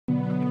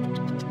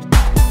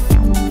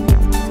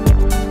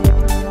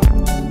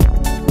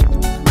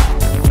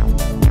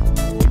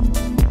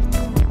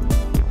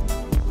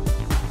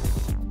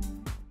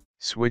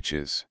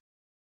Switches.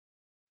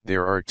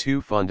 There are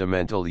two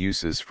fundamental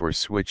uses for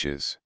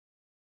switches.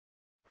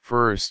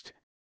 First,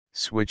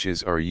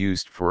 switches are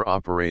used for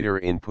operator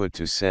input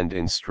to send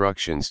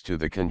instructions to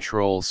the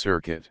control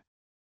circuit.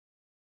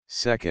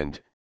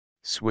 Second,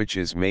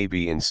 switches may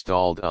be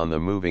installed on the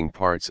moving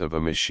parts of a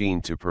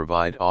machine to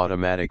provide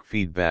automatic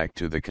feedback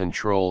to the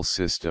control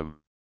system.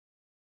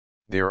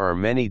 There are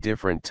many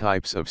different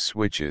types of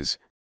switches,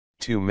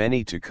 too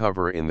many to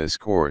cover in this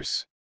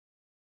course.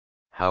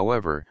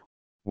 However,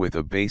 with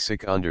a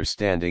basic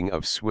understanding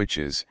of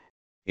switches,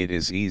 it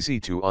is easy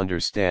to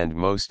understand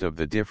most of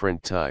the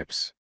different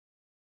types.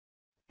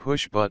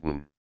 Push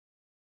button.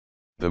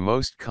 The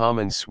most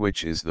common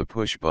switch is the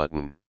push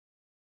button.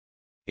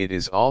 It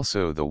is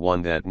also the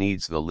one that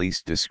needs the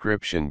least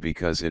description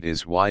because it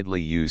is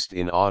widely used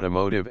in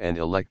automotive and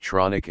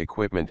electronic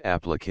equipment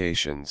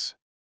applications.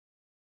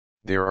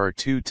 There are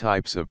two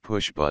types of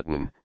push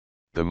button,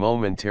 the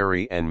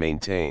momentary and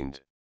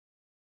maintained.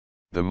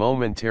 The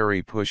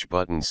momentary push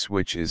button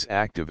switch is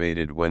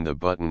activated when the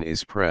button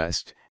is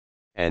pressed,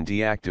 and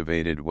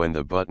deactivated when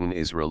the button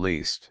is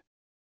released.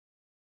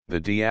 The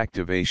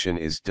deactivation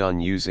is done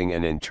using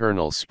an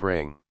internal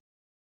spring.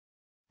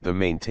 The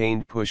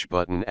maintained push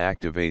button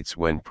activates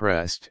when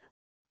pressed,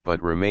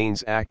 but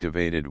remains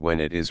activated when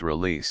it is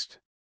released.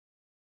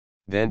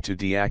 Then to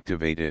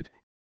deactivate it,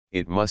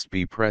 it must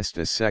be pressed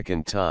a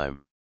second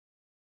time.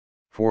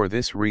 For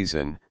this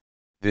reason,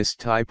 this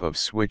type of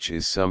switch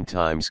is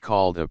sometimes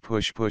called a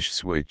push-push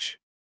switch.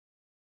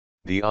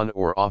 The on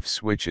or off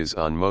switches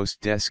on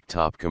most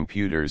desktop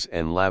computers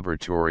and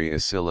laboratory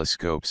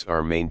oscilloscopes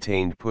are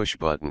maintained push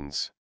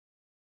buttons.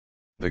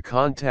 The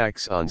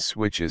contacts on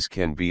switches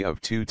can be of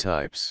two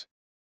types.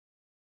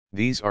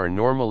 These are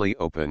normally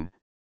open,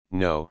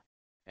 no,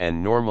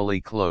 and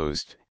normally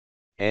closed,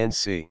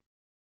 NC.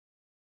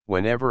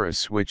 Whenever a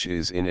switch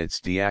is in its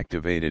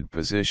deactivated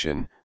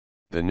position,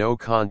 the no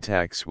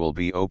contacts will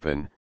be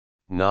open,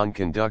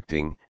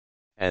 non-conducting,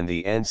 and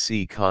the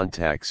NC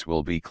contacts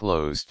will be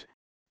closed,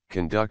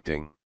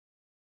 conducting.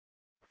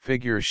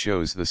 Figure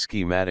shows the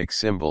schematic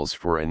symbols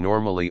for a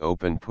normally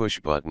open push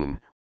button,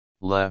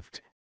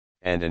 left,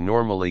 and a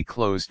normally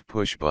closed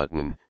push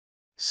button,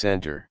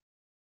 center.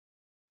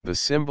 The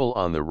symbol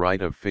on the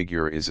right of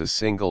figure is a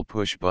single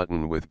push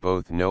button with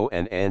both no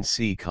and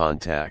NC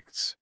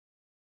contacts.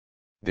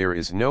 There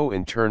is no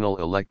internal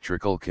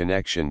electrical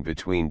connection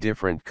between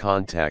different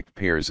contact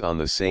pairs on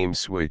the same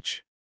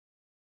switch.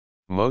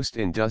 Most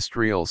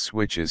industrial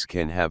switches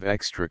can have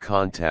extra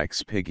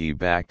contacts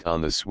piggybacked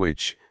on the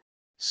switch,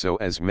 so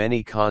as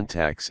many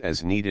contacts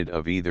as needed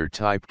of either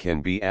type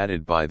can be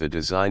added by the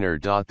designer.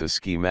 The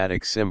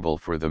schematic symbol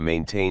for the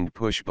maintained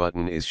push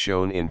button is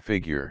shown in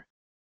figure.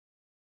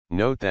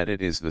 Note that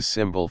it is the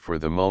symbol for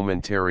the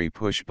momentary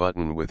push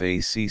button with a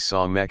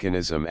seesaw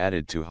mechanism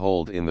added to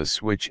hold in the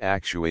switch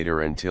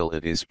actuator until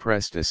it is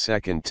pressed a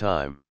second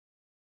time.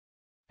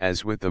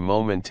 As with the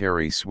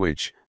momentary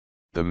switch,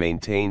 the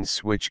maintained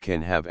switch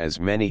can have as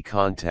many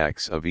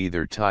contacts of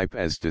either type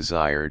as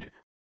desired.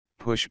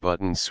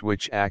 Push-button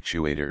switch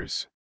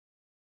actuators.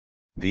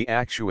 The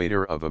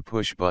actuator of a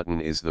push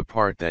button is the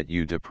part that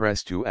you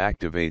depress to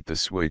activate the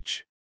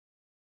switch.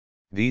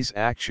 These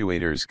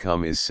actuators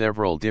come in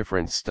several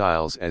different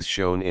styles as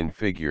shown in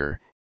figure,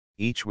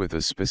 each with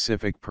a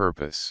specific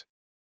purpose.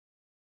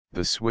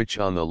 The switch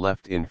on the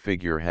left in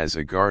figure has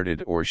a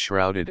guarded or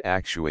shrouded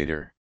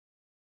actuator.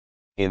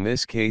 In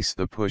this case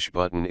the push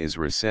button is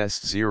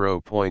recessed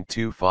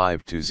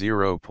 0.25 to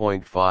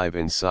 0.5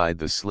 inside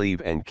the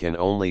sleeve and can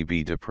only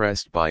be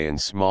depressed by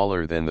and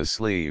smaller than the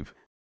sleeve,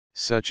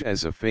 such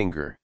as a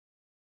finger.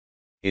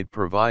 It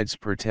provides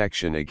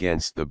protection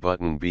against the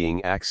button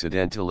being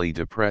accidentally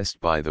depressed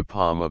by the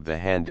palm of the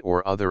hand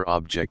or other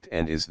object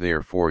and is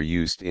therefore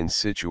used in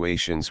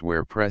situations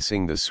where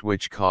pressing the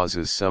switch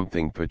causes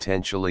something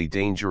potentially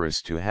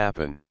dangerous to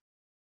happen.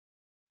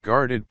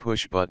 Guarded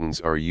push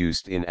buttons are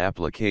used in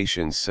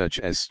applications such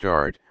as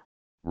start,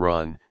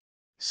 run,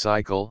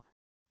 cycle,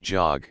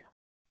 jog,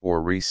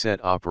 or reset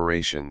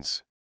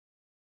operations.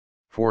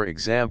 For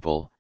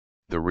example,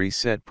 the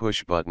reset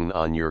push button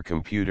on your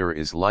computer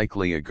is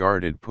likely a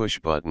guarded push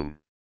button.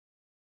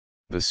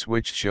 The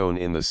switch shown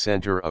in the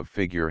center of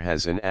figure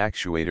has an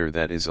actuator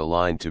that is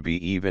aligned to be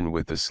even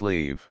with the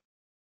sleeve.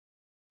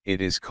 It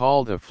is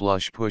called a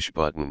flush push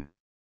button.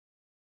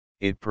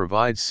 It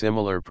provides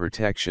similar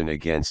protection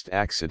against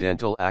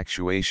accidental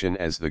actuation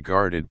as the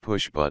guarded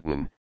push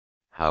button.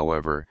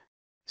 However,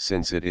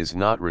 since it is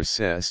not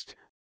recessed,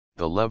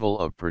 the level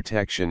of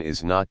protection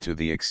is not to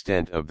the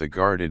extent of the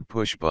guarded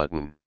push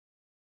button.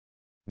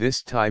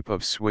 This type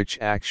of switch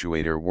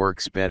actuator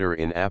works better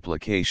in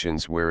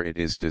applications where it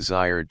is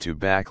desired to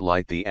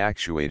backlight the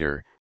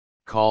actuator,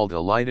 called a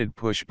lighted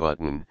push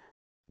button.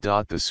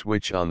 The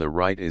switch on the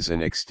right is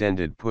an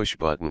extended push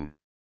button.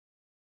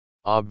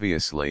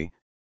 Obviously,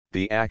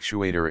 the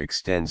actuator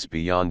extends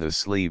beyond the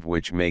sleeve,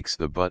 which makes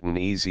the button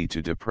easy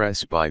to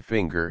depress by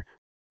finger,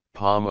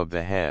 palm of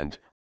the hand,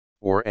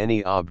 or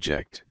any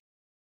object.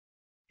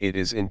 It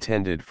is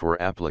intended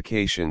for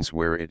applications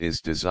where it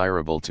is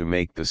desirable to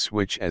make the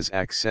switch as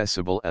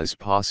accessible as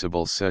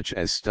possible, such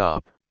as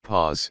stop,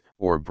 pause,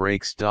 or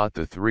brakes.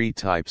 The three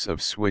types of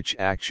switch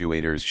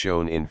actuators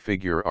shown in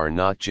figure are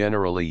not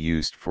generally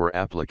used for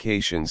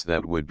applications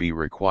that would be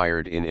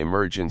required in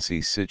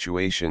emergency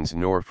situations,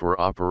 nor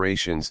for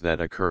operations that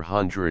occur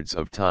hundreds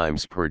of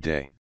times per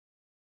day.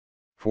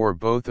 For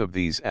both of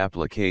these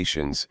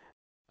applications,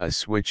 a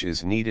switch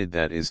is needed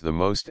that is the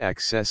most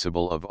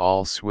accessible of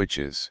all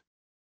switches.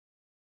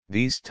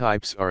 These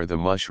types are the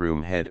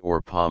mushroom head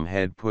or palm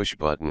head push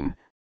button,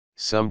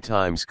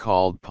 sometimes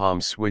called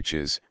palm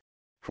switches,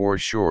 for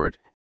short,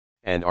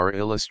 and are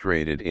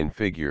illustrated in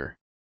figure.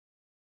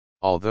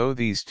 Although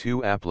these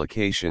two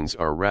applications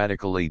are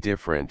radically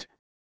different,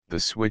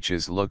 the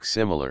switches look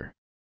similar.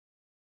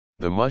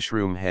 The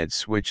mushroom head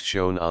switch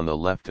shown on the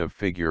left of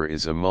figure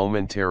is a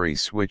momentary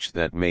switch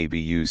that may be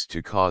used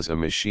to cause a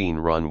machine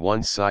run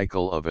one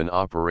cycle of an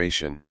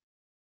operation.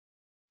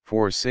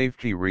 For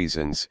safety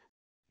reasons,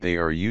 they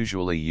are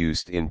usually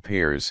used in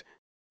pairs,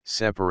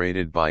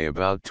 separated by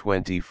about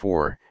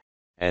 24,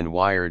 and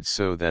wired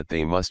so that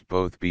they must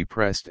both be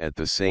pressed at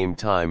the same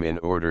time in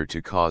order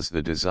to cause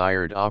the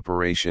desired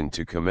operation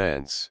to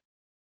commence.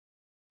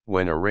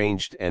 When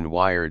arranged and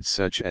wired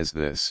such as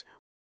this,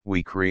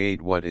 we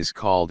create what is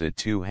called a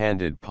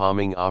two-handed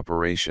palming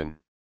operation.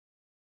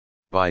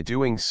 By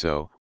doing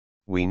so,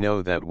 we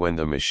know that when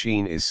the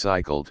machine is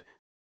cycled,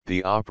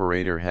 the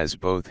operator has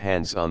both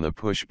hands on the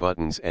push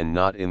buttons and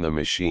not in the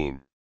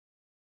machine.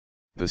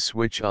 The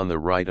switch on the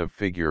right of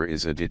figure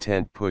is a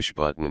detent push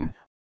button,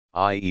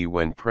 i.e.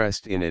 when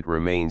pressed in it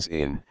remains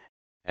in,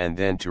 and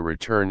then to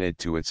return it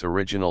to its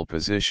original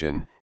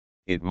position,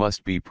 it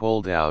must be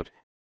pulled out,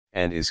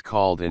 and is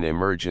called an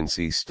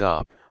emergency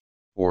stop,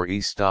 or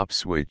e-stop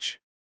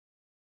switch.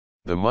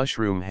 The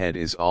mushroom head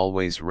is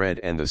always red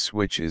and the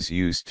switch is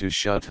used to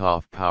shut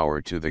off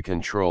power to the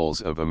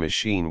controls of a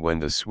machine when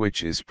the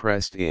switch is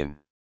pressed in.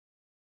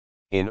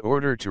 In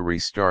order to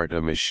restart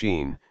a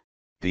machine,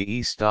 the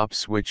e-stop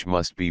switch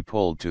must be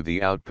pulled to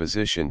the out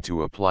position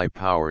to apply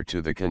power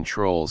to the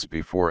controls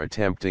before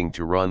attempting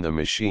to run the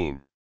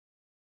machine.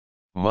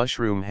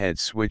 Mushroom head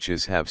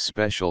switches have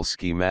special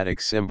schematic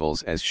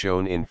symbols as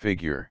shown in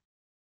figure.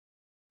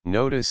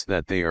 Notice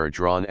that they are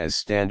drawn as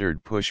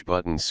standard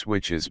push-button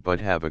switches but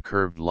have a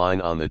curved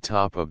line on the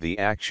top of the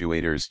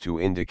actuators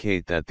to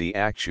indicate that the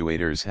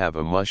actuators have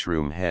a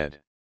mushroom head.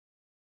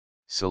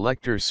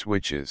 Selector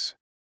switches.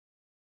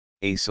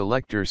 A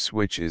selector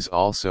switch is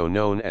also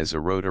known as a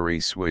rotary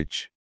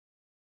switch.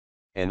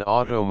 An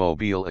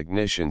automobile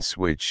ignition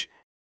switch,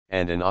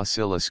 and an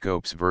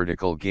oscilloscope's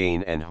vertical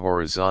gain and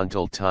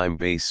horizontal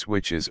time-base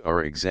switches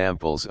are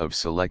examples of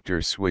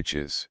selector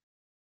switches.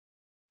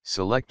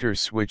 Selector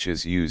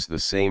switches use the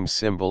same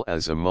symbol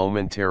as a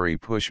momentary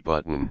push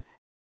button,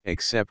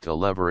 except a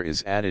lever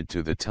is added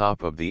to the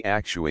top of the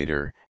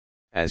actuator,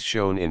 as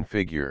shown in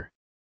figure.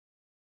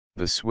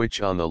 The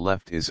switch on the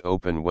left is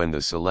open when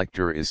the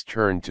selector is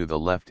turned to the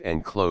left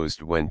and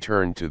closed when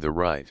turned to the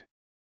right.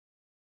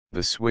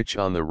 The switch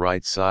on the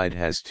right side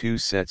has two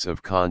sets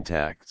of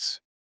contacts.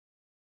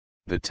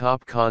 The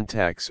top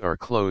contacts are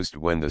closed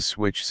when the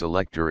switch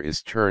selector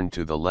is turned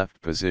to the left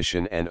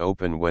position and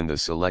open when the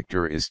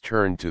selector is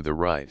turned to the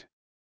right.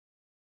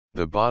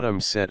 The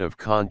bottom set of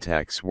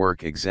contacts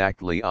work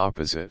exactly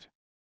opposite.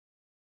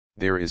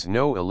 There is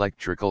no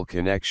electrical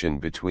connection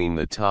between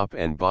the top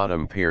and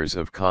bottom pairs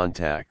of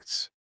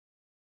contacts.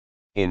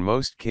 In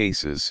most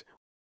cases,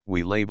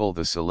 we label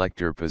the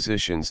selector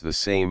positions the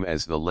same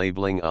as the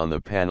labeling on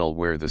the panel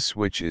where the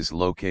switch is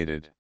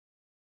located.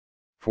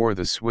 For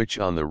the switch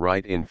on the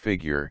right in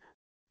figure,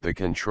 the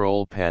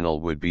control panel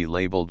would be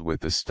labeled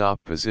with the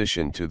stop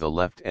position to the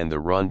left and the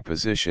run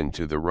position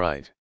to the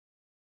right.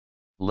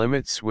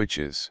 Limit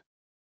switches.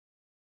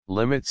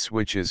 Limit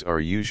switches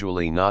are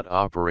usually not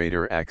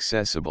operator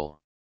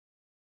accessible.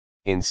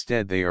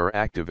 Instead, they are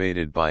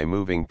activated by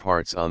moving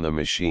parts on the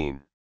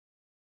machine.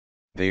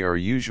 They are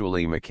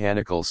usually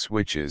mechanical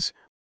switches,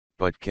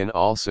 but can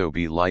also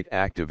be light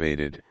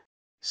activated,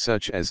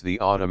 such as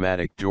the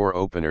automatic door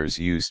openers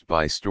used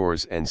by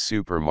stores and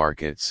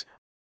supermarkets,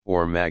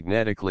 or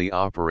magnetically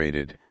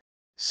operated,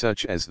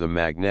 such as the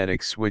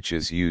magnetic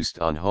switches used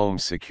on home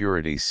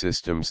security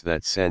systems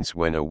that sense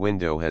when a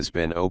window has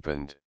been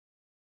opened.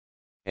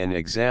 An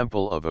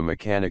example of a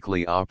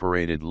mechanically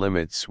operated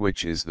limit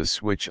switch is the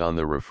switch on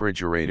the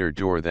refrigerator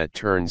door that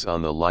turns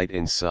on the light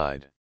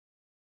inside.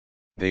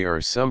 They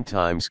are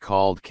sometimes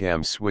called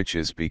cam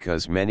switches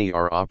because many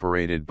are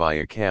operated by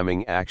a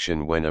camming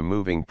action when a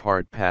moving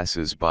part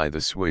passes by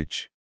the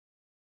switch.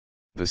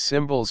 The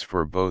symbols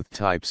for both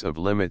types of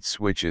limit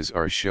switches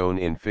are shown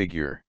in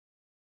figure.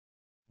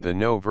 The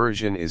No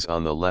version is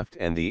on the left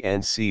and the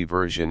NC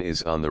version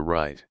is on the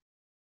right.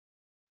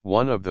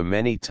 One of the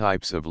many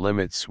types of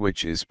limit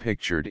switch is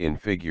pictured in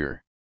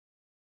figure.